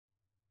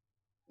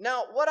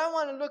Now, what I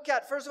want to look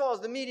at, first of all, is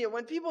the media.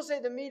 When people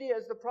say the media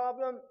is the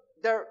problem,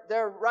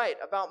 they're right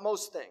about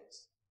most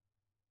things.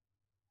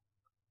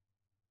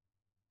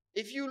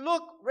 If you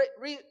look,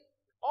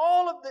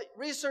 all of the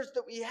research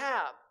that we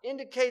have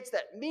indicates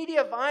that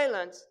media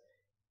violence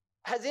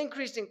has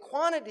increased in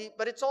quantity,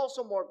 but it's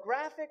also more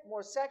graphic,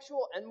 more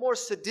sexual, and more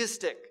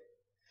sadistic.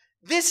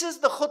 This is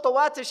the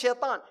khutawat of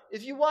shaitan.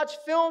 If you watch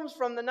films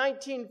from the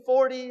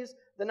 1940s,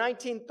 the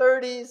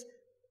 1930s,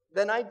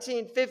 the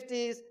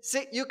 1950s,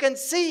 you can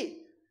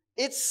see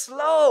it's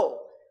slow.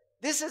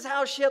 This is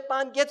how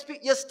shaitan gets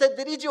people.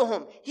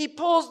 Yastadrijuhum. He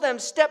pulls them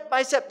step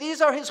by step.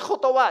 These are his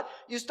khutawat.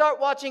 You start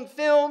watching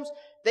films,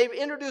 they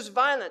introduce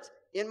violence.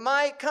 In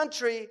my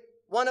country,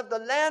 one of the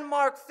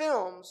landmark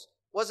films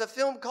was a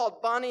film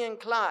called Bonnie and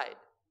Clyde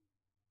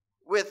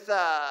with,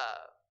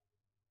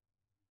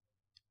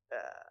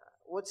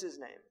 what's his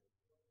name?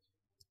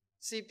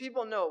 See,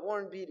 people know,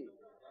 Warren Beatty.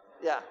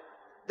 Yeah.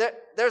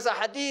 There's a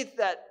hadith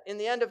that in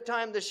the end of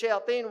time, the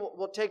shayateen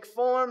will take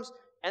forms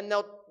and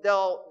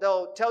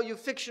they'll tell you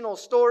fictional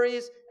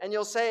stories and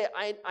you'll say,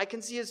 I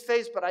can see his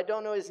face, but I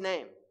don't know his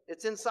name.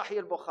 It's in Sahih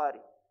al-Bukhari.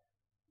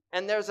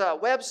 And there's a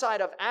website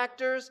of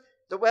actors.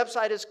 The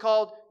website is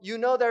called, You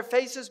Know Their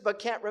Faces But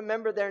Can't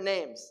Remember Their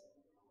Names.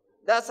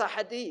 That's a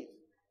hadith.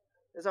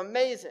 It's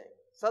amazing.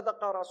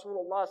 Sadaqa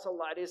Rasulullah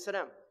sallallahu alayhi wa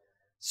sallam.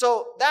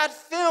 So that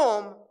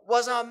film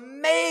was a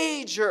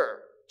major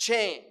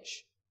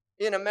change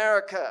in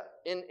America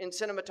in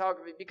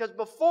cinematography. Because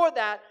before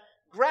that,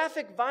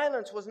 graphic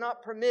violence was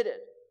not permitted.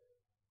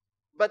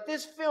 But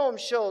this film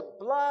showed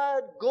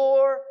blood,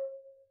 gore.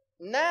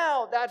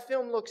 Now that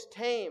film looks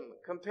tame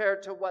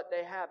compared to what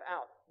they have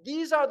out.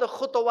 These are the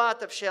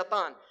khutawat of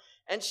shaitan.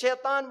 And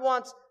shaitan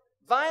wants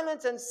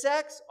violence and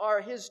sex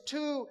are his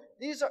two,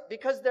 these are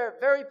because they're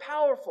very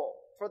powerful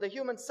for the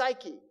human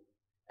psyche.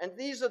 And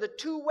these are the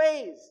two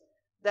ways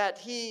that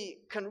he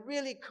can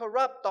really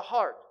corrupt the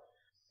heart.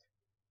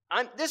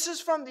 This is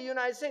from the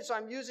United States, so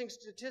I'm using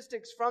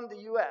statistics from the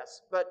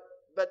US, but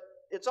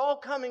it's all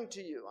coming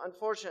to you,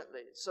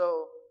 unfortunately.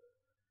 So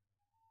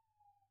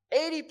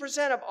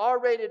 80% of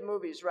R-rated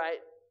movies, right?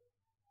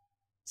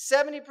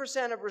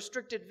 70% of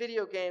restricted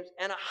video games,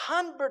 and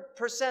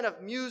 100%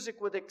 of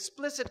music with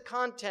explicit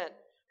content,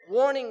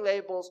 warning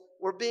labels,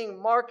 were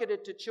being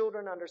marketed to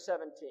children under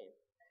 17.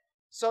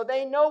 So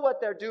they know what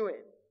they're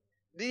doing.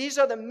 These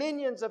are the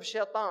minions of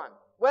shaitan,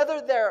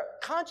 whether they're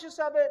conscious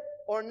of it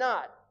or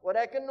not.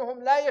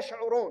 وَلَكِنَّهُمْ لَا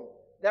يَشْعُرُونَ.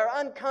 They're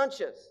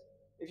unconscious.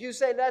 If you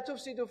say, لَا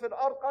تُفْسِدُوا فِي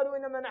الْأَرْضِ قَالُوا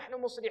إِنَّمَا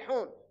نَحْنُ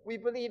مُصْلِحُونَ. We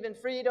believe in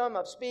freedom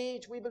of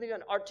speech. We believe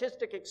in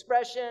artistic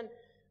expression.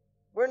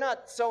 We're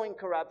not sowing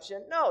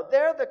corruption. No,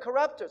 they're the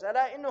corruptors.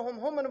 أَلَا إِنَّهُمْ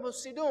هُمُ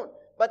الْمُفْسِدُونَ.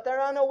 But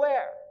they're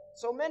unaware.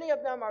 So many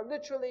of them are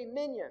literally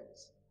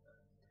minions.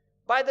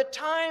 By the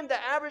time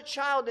the average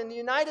child in the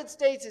United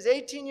States is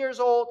 18 years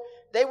old,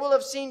 they will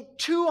have seen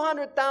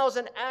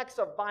 200,000 acts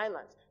of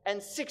violence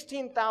and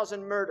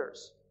 16,000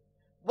 murders.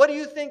 What do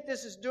you think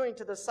this is doing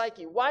to the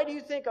psyche? Why do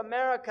you think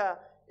America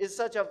is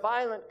such a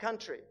violent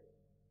country?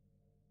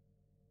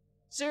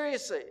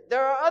 Seriously,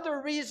 there are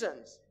other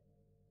reasons.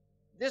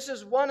 This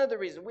is one of the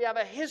reasons. We have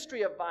a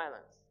history of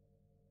violence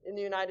in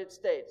the United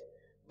States.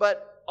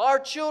 But our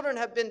children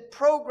have been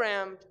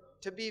programmed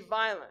to be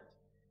violent.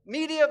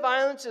 Media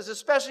violence is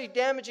especially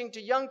damaging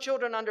to young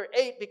children under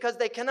 8 because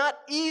they cannot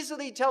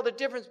easily tell the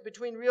difference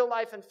between real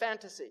life and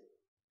fantasy.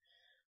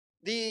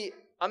 The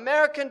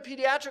American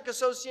Pediatric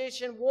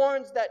Association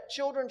warns that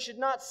children should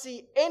not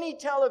see any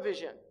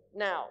television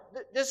now.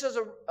 This is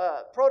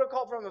a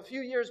protocol from a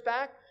few years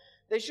back.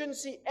 They shouldn't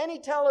see any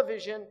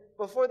television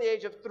before the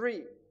age of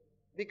 3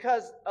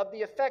 because of the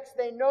effects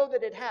they know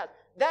that it has.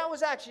 That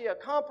was actually a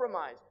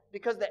compromise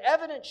because the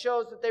evidence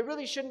shows that they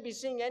really shouldn't be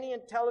seeing any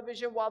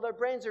television while their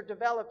brains are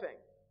developing.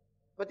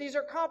 But these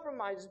are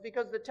compromises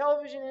because the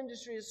television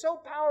industry is so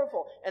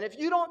powerful. And if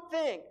you don't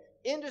think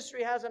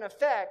industry has an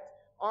effect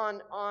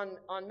on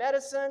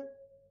medicine,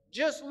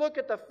 just look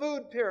at the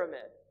food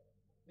pyramid.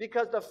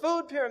 Because the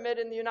food pyramid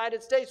in the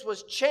United States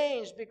was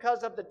changed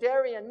because of the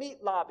dairy and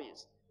meat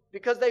lobbies.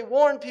 Because they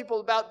warned people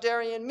about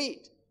dairy and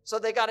meat. So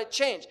they got it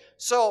changed.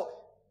 So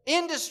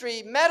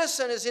industry,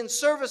 medicine is in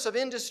service of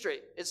industry.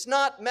 It's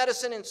not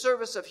medicine in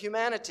service of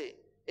humanity.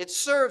 It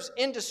serves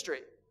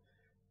industry.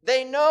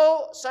 They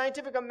know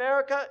Scientific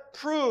America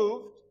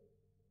proved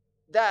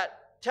that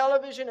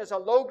television is a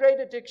low-grade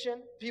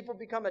addiction. People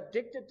become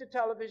addicted to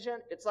television.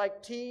 It's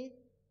like tea.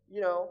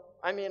 You know,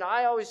 I mean,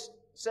 I always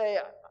say,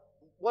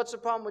 what's the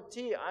problem with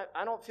tea?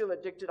 I don't feel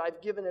addicted.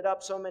 I've given it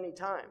up so many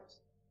times,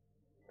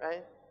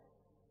 right?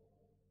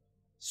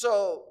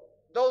 So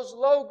those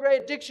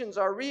low-grade addictions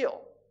are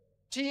real.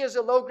 Tea is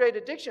a low-grade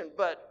addiction,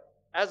 but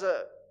as an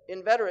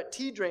inveterate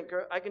tea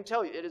drinker, I can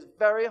tell you it is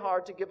very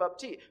hard to give up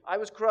tea. I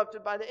was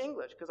corrupted by the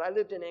English because I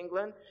lived in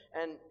England,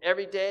 and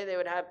every day they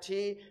would have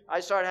tea. I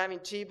started having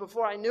tea.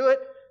 Before I knew it,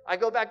 I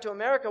go back to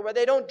America where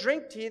they don't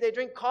drink tea, they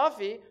drink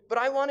coffee, but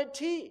I wanted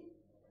tea,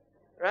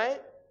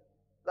 right?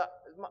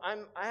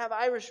 I have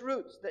Irish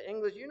roots. The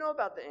English, you know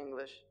about the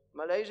English.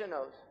 Malaysia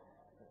knows.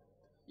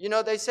 You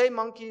know, they say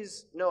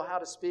monkeys know how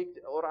to speak,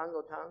 the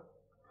orangutan.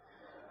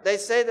 They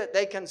say that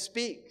they can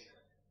speak.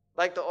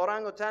 Like the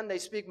orangutan, they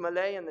speak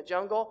Malay in the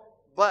jungle,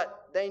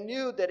 but they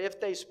knew that if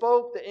they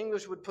spoke, the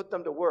English would put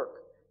them to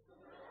work.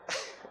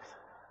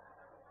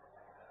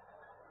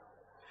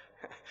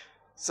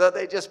 So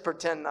they just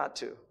pretend not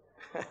to.